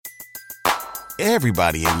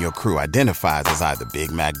Everybody in your crew identifies as either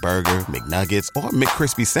Big Mac Burger, McNuggets, or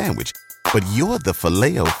McCrispy Sandwich. But you're the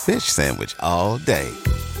Filet-O-Fish Sandwich all day.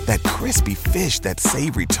 That crispy fish, that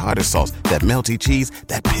savory tartar sauce, that melty cheese,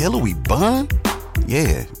 that pillowy bun.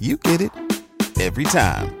 Yeah, you get it. Every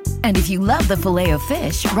time. And if you love the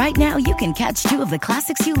Filet-O-Fish, right now you can catch two of the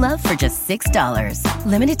classics you love for just $6.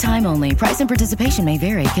 Limited time only. Price and participation may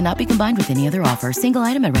vary. Cannot be combined with any other offer. Single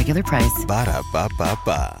item at regular price.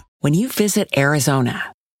 Ba-da-ba-ba-ba. When you visit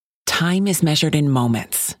Arizona, time is measured in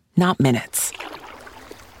moments, not minutes.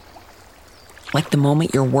 Like the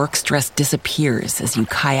moment your work stress disappears as you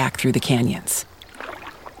kayak through the canyons.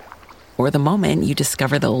 Or the moment you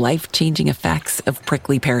discover the life-changing effects of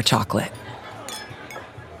prickly pear chocolate.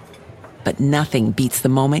 But nothing beats the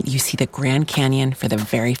moment you see the Grand Canyon for the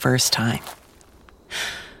very first time.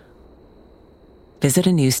 Visit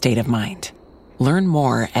a new state of mind. Learn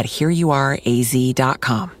more at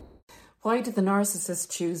hereyouareaz.com. Why did the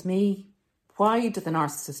narcissist choose me? Why did the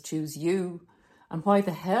narcissist choose you? And why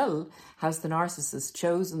the hell has the narcissist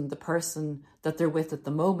chosen the person that they're with at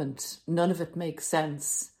the moment? None of it makes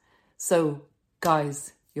sense. So,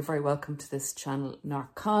 guys, you're very welcome to this channel,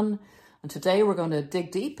 Narcon. And today we're going to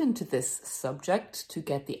dig deep into this subject to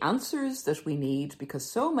get the answers that we need, because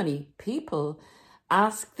so many people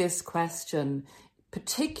ask this question,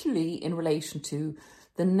 particularly in relation to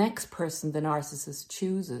the next person the narcissist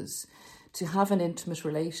chooses to have an intimate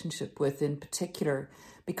relationship with in particular,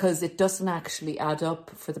 because it doesn't actually add up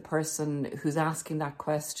for the person who's asking that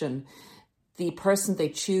question. The person they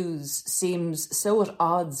choose seems so at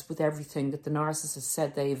odds with everything that the narcissist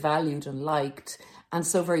said they valued and liked, and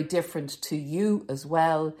so very different to you as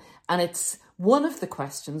well. And it's one of the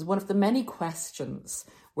questions, one of the many questions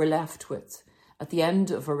we're left with at the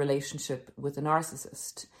end of a relationship with a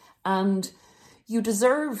narcissist. And you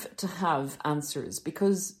deserve to have answers,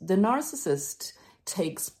 because the narcissist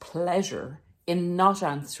takes pleasure in not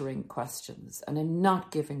answering questions and in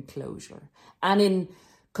not giving closure and in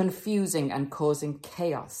confusing and causing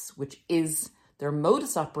chaos, which is their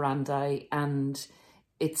modus operandi, and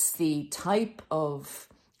it's the type of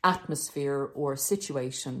atmosphere or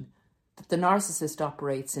situation that the narcissist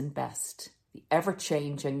operates in best, the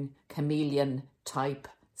ever-changing chameleon type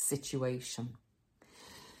situation.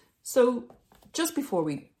 So just before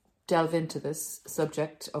we delve into this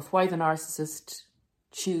subject of why the narcissist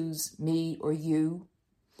choose me or you,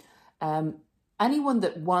 anyone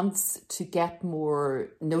that wants to get more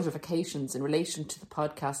notifications in relation to the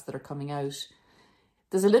podcasts that are coming out,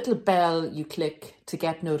 there's a little bell you click to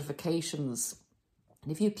get notifications.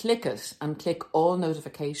 And if you click it and click all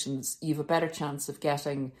notifications, you have a better chance of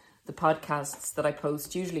getting the podcasts that I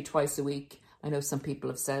post, usually twice a week. I know some people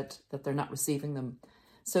have said that they're not receiving them.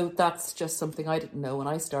 So that's just something I didn't know when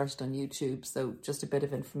I started on YouTube. So just a bit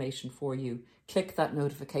of information for you. Click that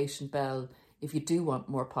notification bell if you do want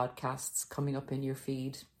more podcasts coming up in your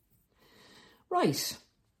feed. Right.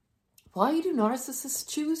 Why do narcissists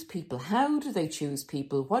choose people? How do they choose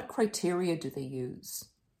people? What criteria do they use?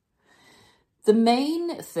 The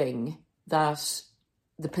main thing that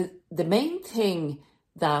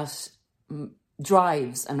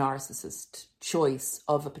drives a narcissist choice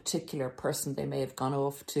of a particular person they may have gone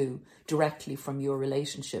off to directly from your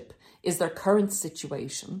relationship is their current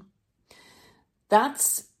situation.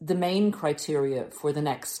 That's the main criteria for the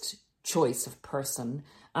next choice of person.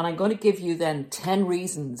 And I'm going to give you then 10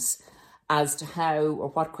 reasons as to how or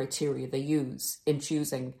what criteria they use in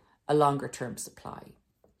choosing a longer term supply.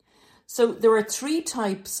 So there are 3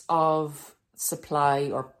 types of supply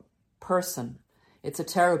or person. It's a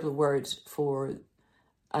terrible word for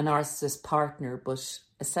a narcissist partner, but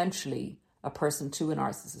essentially a person to a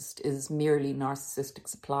narcissist is merely narcissistic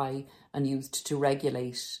supply and used to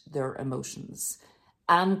regulate their emotions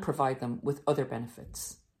and provide them with other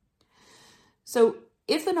benefits. So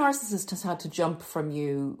if the narcissist has had to jump from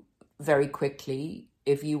you very quickly,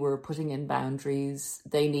 if you were putting in boundaries,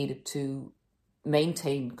 they needed to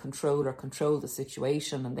maintain control or control the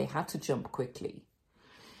situation and they had to jump quickly.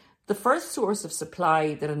 The first source of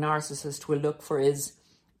supply that a narcissist will look for is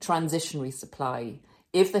transitionary supply,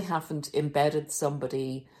 if they haven't embedded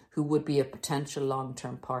somebody who would be a potential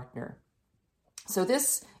long-term partner. So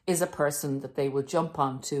this is a person that they will jump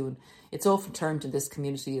onto, and it's often termed in this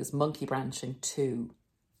community as monkey branching too.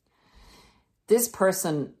 This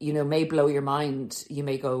person, may blow your mind. You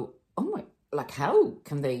may go, oh my, how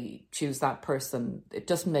can they choose that person? It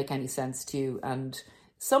doesn't make any sense to you. And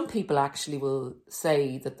some people actually will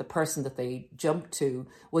say that the person that they jumped to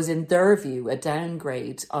was, in their view, a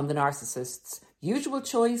downgrade on the narcissist's usual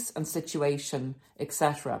choice and situation,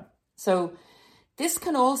 etc. So This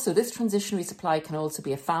transitionary supply can also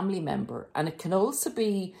be a family member, and it can also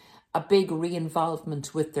be a big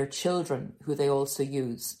re-involvement with their children who they also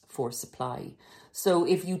use for supply. So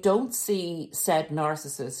if you don't see said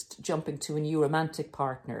narcissist jumping to a new romantic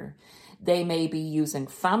partner, they may be using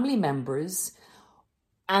family members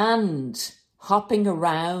and hopping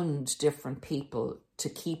around different people to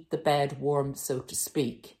keep the bed warm, so to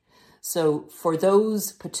speak. So for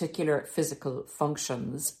those particular physical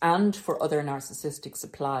functions and for other narcissistic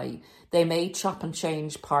supply, they may chop and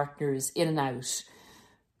change partners in and out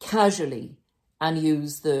casually and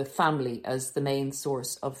use the family as the main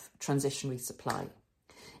source of transitionary supply.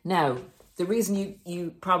 Now, the reason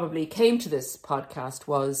you probably came to this podcast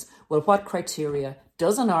was, well, what criteria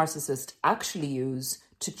does a narcissist actually use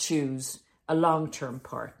to choose a long-term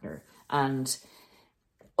partner? And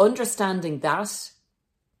understanding that,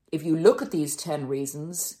 if you look at these 10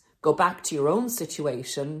 reasons, go back to your own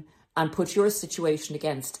situation and put your situation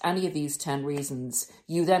against any of these 10 reasons,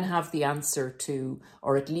 you then have the answer to,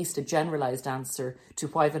 or at least a generalized answer to,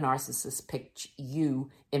 why the narcissist picked you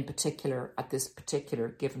in particular at this particular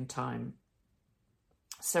given time.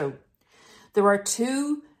 So there are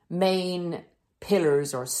two main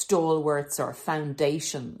pillars or stalwarts or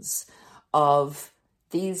foundations of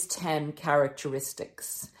these 10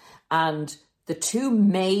 characteristics. And the two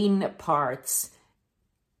main parts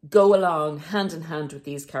go along hand in hand with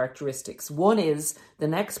these characteristics. One is the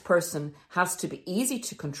next person has to be easy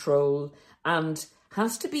to control and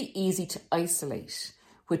has to be easy to isolate,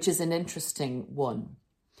 which is an interesting one.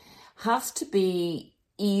 Has to be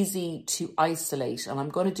easy to isolate, and I'm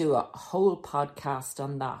going to do a whole podcast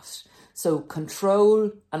on that. So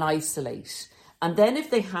control and isolate. And then if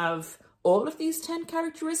they have all of these 10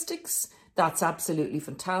 characteristics, that's absolutely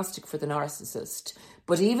fantastic for the narcissist.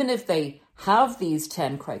 But even if they have these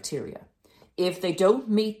 10 criteria, if they don't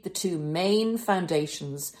meet the two main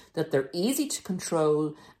foundations, that they're easy to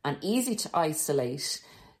control and easy to isolate,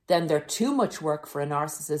 then they're too much work for a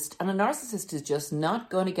narcissist, and a narcissist is just not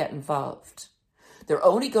going to get involved. They're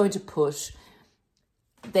only going to put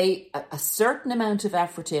a certain amount of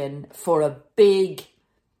effort in for a big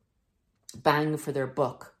bang for their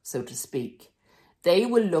buck, so to speak. They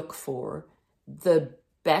will look for the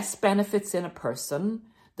best benefits in a person,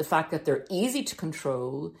 the fact that they're easy to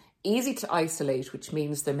control, easy to isolate, which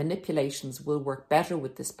means their manipulations will work better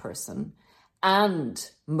with this person,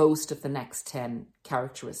 and most of the next 10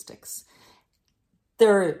 characteristics.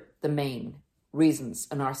 They're the main reasons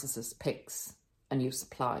a narcissist picks a new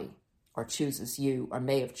supply or chooses you or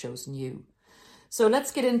may have chosen you. So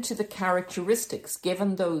let's get into the characteristics,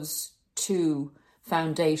 given those two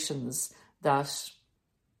foundations that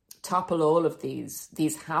topple all of these.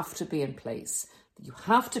 These have to be in place. You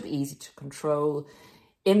have to be easy to control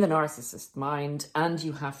in the narcissist mind, and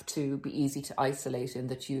you have to be easy to isolate in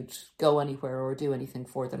that you'd go anywhere or do anything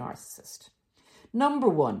for the narcissist. Number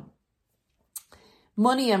one,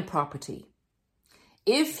 money and property.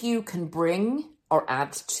 If you can bring or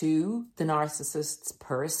add to the narcissist's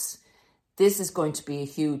purse, this is going to be a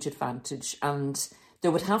huge advantage, and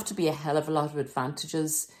there would have to be a hell of a lot of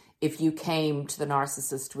advantages if you came to the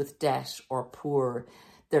narcissist with debt or poor.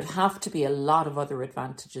 There'd have to be a lot of other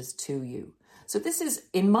advantages to you. So this is,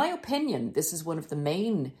 in my opinion, this is one of the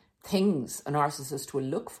main things a narcissist will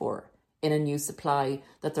look for in a new supply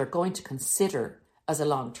that they're going to consider as a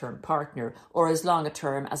long-term partner, or as long a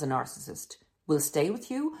term as a narcissist will stay with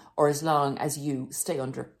you, or as long as you stay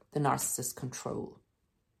under the narcissist's control.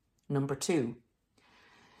 Number two,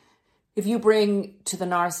 if you bring to the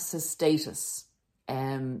narcissist status,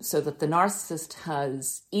 so that the narcissist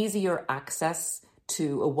has easier access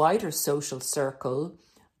to a wider social circle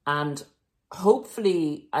and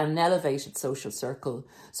hopefully an elevated social circle.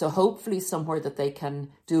 So hopefully somewhere that they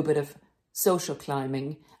can do a bit of social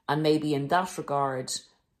climbing, and maybe in that regard,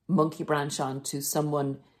 monkey branch on to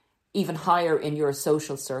someone even higher in your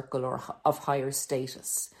social circle or of higher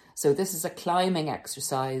status. So this is a climbing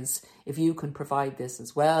exercise. If you can provide this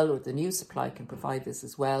as well, or the new supply can provide this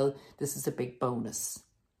as well, this is a big bonus.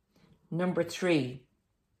 Number three.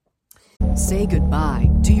 Say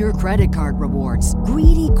goodbye to your credit card rewards.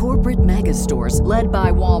 Greedy corporate mega stores, led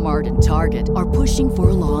by Walmart and Target, are pushing for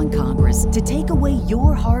a law in Congress to take away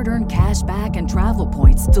your hard-earned cash back and travel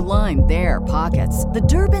points to line their pockets. The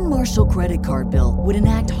Durbin-Marshall credit card bill would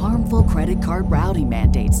enact harmful credit card routing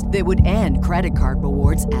mandates that would end credit card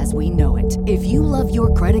rewards as we know it. If you love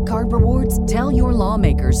your credit card rewards, tell your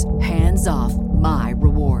lawmakers, hands off my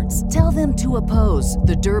rewards. Tell them to oppose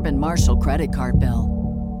the Durbin-Marshall credit card bill.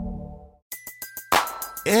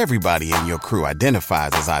 Everybody in your crew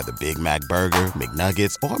identifies as either Big Mac Burger,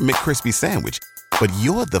 McNuggets, or McCrispy Sandwich. But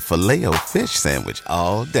you're the Filet-O-Fish Sandwich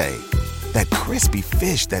all day. That crispy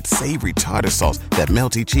fish, that savory tartar sauce, that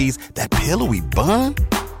melty cheese, that pillowy bun.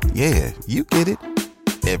 Yeah, you get it.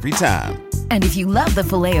 Every time. And if you love the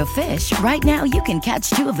Filet-O-Fish, right now you can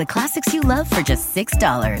catch 2 of the classics you love for just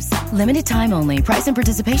 $6. Limited time only. Price and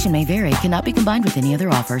participation may vary. Cannot be combined with any other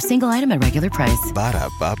offer. Single item at regular price.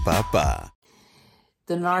 Ba-da-ba-ba-ba.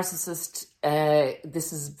 The narcissist,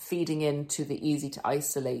 this is feeding into the easy to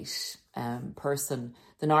isolate person.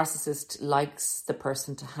 The narcissist likes the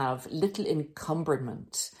person to have little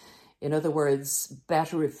encumberment. In other words,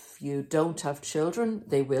 better if you don't have children.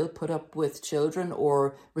 They will put up with children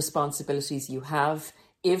or responsibilities you have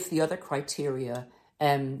if the other criteria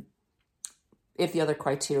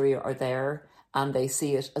are there and they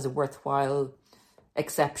see it as a worthwhile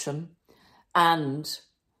exception, and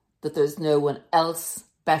that there's no one else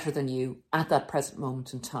better than you at that present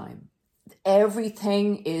moment in time.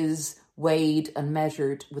 Everything is weighed and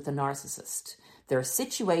measured with a narcissist. Their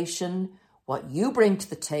situation, what you bring to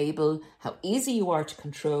the table, how easy you are to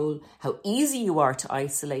control, how easy you are to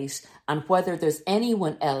isolate, and whether there's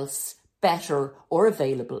anyone else better or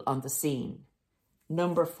available on the scene.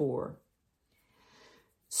 Number 4,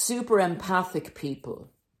 super empathic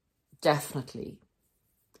people. Definitely.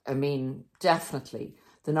 Definitely.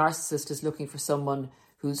 The narcissist is looking for someone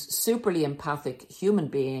who's superly empathic human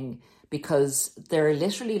being, because they're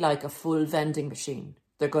literally like a full vending machine.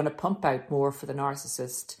 They're going to pump out more for the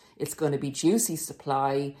narcissist. It's going to be juicy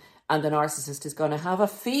supply, and the narcissist is going to have a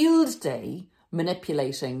field day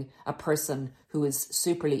manipulating a person who is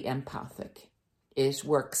superly empathic. It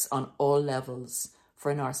works on all levels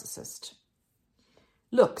for a narcissist.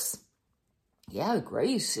 Looks. Yeah,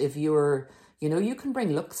 great. If you can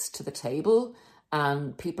bring looks to the table,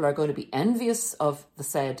 and people are going to be envious of the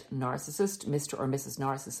said narcissist, Mr. or Mrs.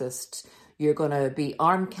 Narcissist. You're going to be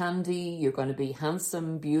arm candy. You're going to be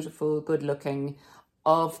handsome, beautiful, good looking.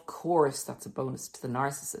 Of course, that's a bonus to the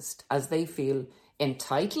narcissist, as they feel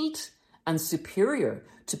entitled and superior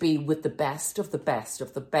to be with the best of the best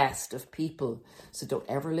of the best of people. So don't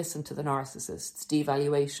ever listen to the narcissist's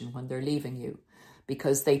devaluation when they're leaving you,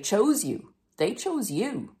 because they chose you. They chose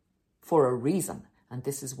you for a reason, and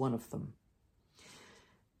this is one of them.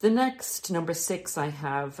 The next, number 6, I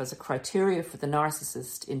have as a criteria for the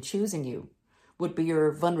narcissist in choosing you would be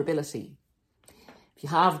your vulnerability. If you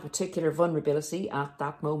have a particular vulnerability at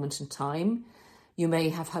that moment in time, you may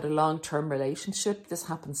have had a long-term relationship. This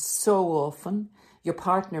happens so often. Your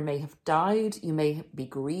partner may have died. You may be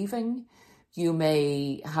grieving. You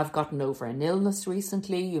may have gotten over an illness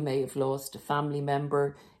recently. You may have lost a family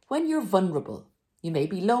member. When you're vulnerable, you may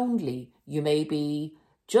be lonely. You may be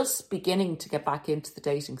just beginning to get back into the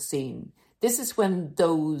dating scene. This is when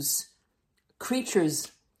those creatures,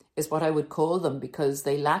 is what I would call them, because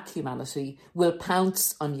they lack humanity, will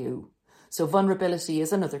pounce on you. So vulnerability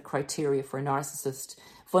is another criteria for a narcissist.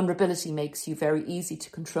 Vulnerability makes you very easy to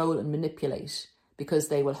control and manipulate, because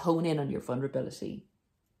they will hone in on your vulnerability.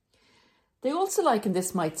 They also like, and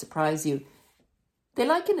this might surprise you, they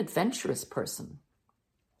like an adventurous person.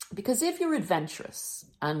 Because if you're adventurous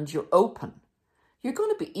and you're open, you're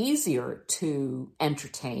going to be easier to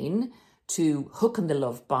entertain, to hook on the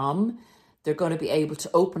love bomb. They're going to be able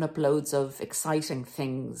to open up loads of exciting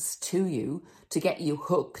things to you to get you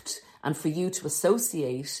hooked, and for you to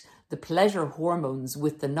associate the pleasure hormones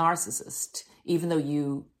with the narcissist, even though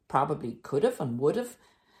you probably could have and would have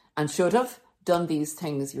and should have done these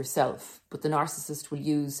things yourself. But the narcissist will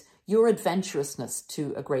use your adventurousness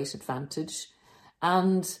to a great advantage,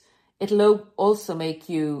 and it'll also make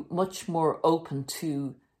you much more open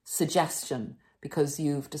to suggestion, because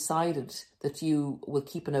you've decided that you will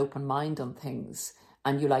keep an open mind on things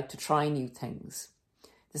and you like to try new things.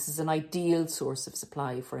 This is an ideal source of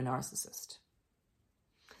supply for a narcissist.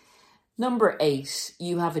 Number 8,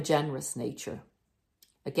 you have a generous nature.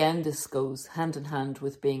 Again, this goes hand in hand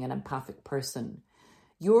with being an empathic person.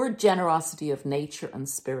 Your generosity of nature and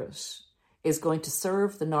spirit is going to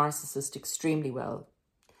serve the narcissist extremely well.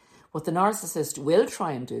 What the narcissist will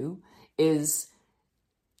try and do is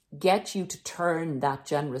get you to turn that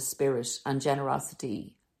generous spirit and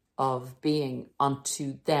generosity of being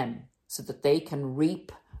onto them, so that they can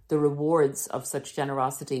reap the rewards of such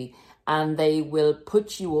generosity, and they will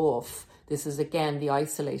put you off. This is again the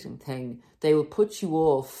isolating thing. They will put you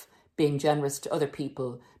off being generous to other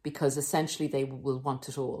people, because essentially they will want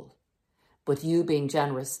it all. But you being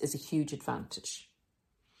generous is a huge advantage.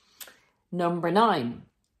 Number 9,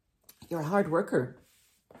 you're a hard worker.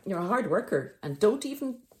 You're a hard worker, and don't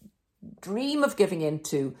even dream of giving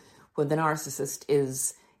into when the narcissist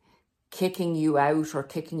is kicking you out or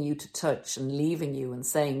kicking you to touch and leaving you and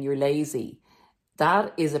saying you're lazy.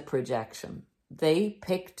 that is a projection. They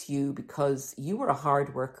picked you because you were a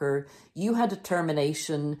hard worker, you had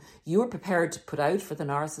determination, you were prepared to put out for the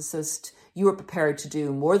narcissist, you were prepared to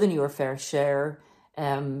do more than your fair share,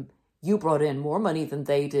 you brought in more money than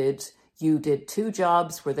they did, you did 2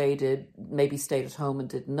 jobs where they did maybe stayed at home and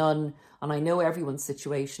did none. And I know everyone's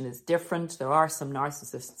situation is different. There are some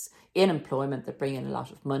narcissists in employment that bring in a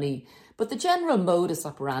lot of money. But the general modus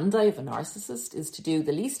operandi of a narcissist is to do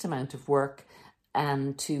the least amount of work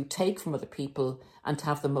and to take from other people and to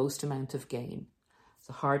have the most amount of gain. It's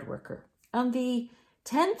a hard worker. And the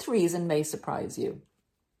 10th reason may surprise you.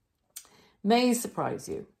 May surprise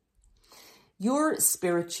you. Your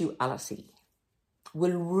spirituality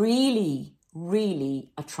will really,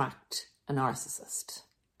 really attract a narcissist.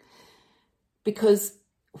 Because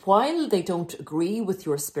while they don't agree with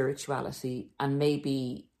your spirituality and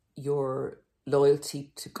maybe your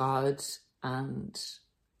loyalty to God and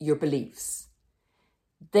your beliefs,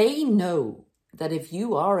 they know that if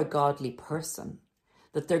you are a godly person,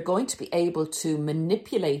 that they're going to be able to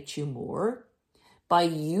manipulate you more by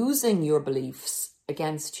using your beliefs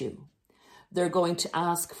against you. They're going to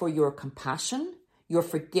ask for your compassion, your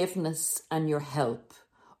forgiveness, and your help,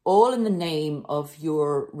 all in the name of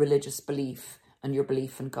your religious belief and your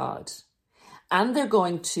belief in God. And they're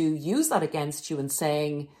going to use that against you and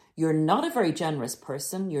saying, you're not a very generous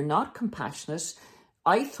person, you're not compassionate,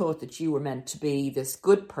 I thought that you were meant to be this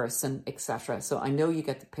good person, etc. So I know you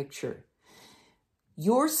get the picture.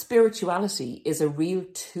 Your spirituality is a real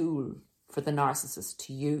tool for the narcissist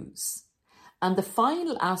to use. And the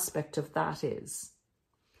final aspect of that is,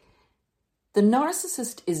 the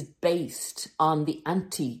narcissist is based on the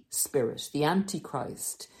anti-spirit, the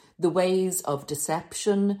antichrist, the ways of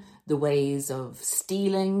deception, the ways of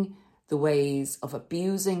stealing, the ways of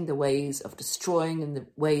abusing, the ways of destroying, and the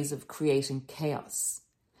ways of creating chaos.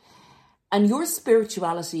 And your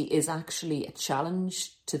spirituality is actually a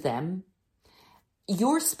challenge to them.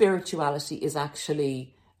 Your spirituality is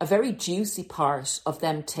actually a very juicy part of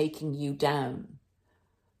them taking you down.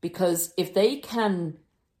 Because if they can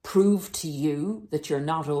prove to you that you're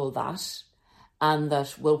not all that, and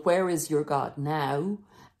that, well, where is your God now?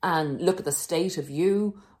 And look at the state of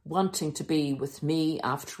you wanting to be with me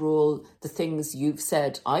after all the things you've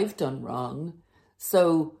said I've done wrong.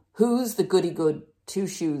 So who's the goody good 2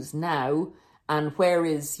 shoes now? And where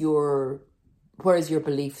is your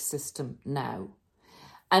belief system now?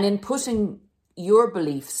 And in putting your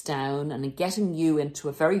beliefs down and in getting you into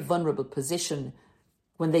a very vulnerable position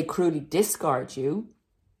when they cruelly discard you,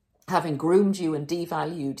 having groomed you and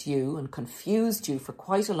devalued you and confused you for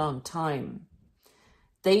quite a long time,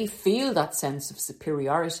 they feel that sense of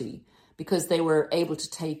superiority because they were able to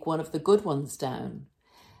take one of the good ones down.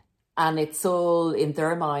 And it's all in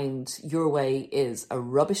their mind, your way is a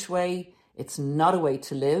rubbish way. It's not a way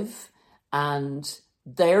to live. And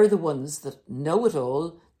they're the ones that know it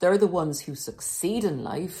all. They're the ones who succeed in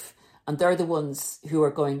life. And they're the ones who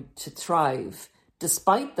are going to thrive,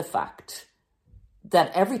 despite the fact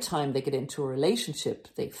that every time they get into a relationship,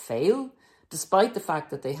 they fail, despite the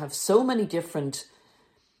fact that they have so many different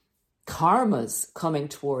karmas coming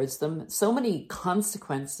towards them, so many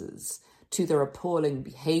consequences to their appalling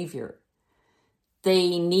behavior.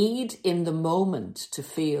 They need in the moment to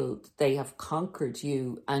feel they have conquered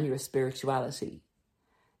you and your spirituality.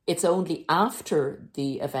 It's only after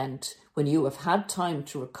the event, when you have had time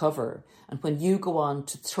to recover and when you go on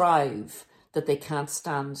to thrive, that they can't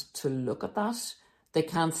stand to look at that. They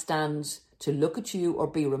can't stand to look at you or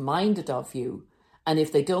be reminded of you. And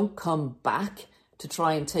if they don't come back to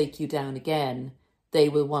try and take you down again, they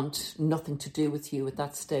will want nothing to do with you at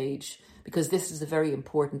that stage, because this is a very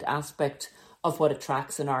important aspect of what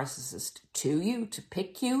attracts a narcissist to you, to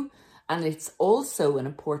pick you. And it's also an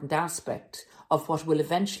important aspect of what will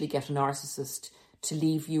eventually get a narcissist to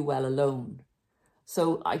leave you well alone.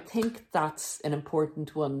 So I think that's an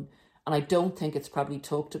important one. And I don't think it's probably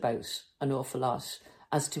talked about an awful lot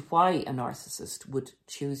as to why a narcissist would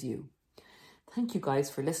choose you. Thank you guys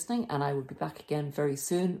for listening, and I will be back again very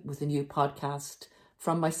soon with a new podcast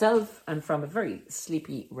from myself and from a very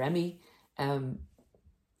sleepy Remy.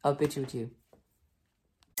 I'll bid you adieu.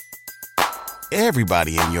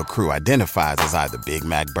 Everybody in your crew identifies as either Big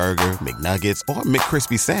Mac Burger, McNuggets, or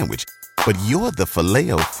McCrispy Sandwich. But you're the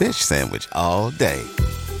Filet-O-Fish Sandwich all day.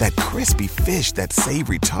 That crispy fish, that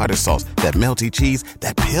savory tartar sauce, that melty cheese,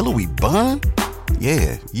 that pillowy bun.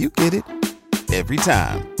 Yeah, you get it. Every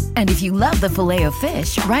time. And if you love the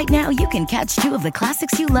Filet-O-Fish, right now you can catch 2 of the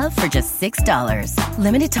classics you love for just $6.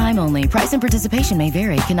 Limited time only. Price and participation may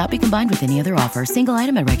vary. Cannot be combined with any other offer. Single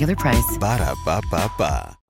item at regular price. Ba-da-ba-ba-ba.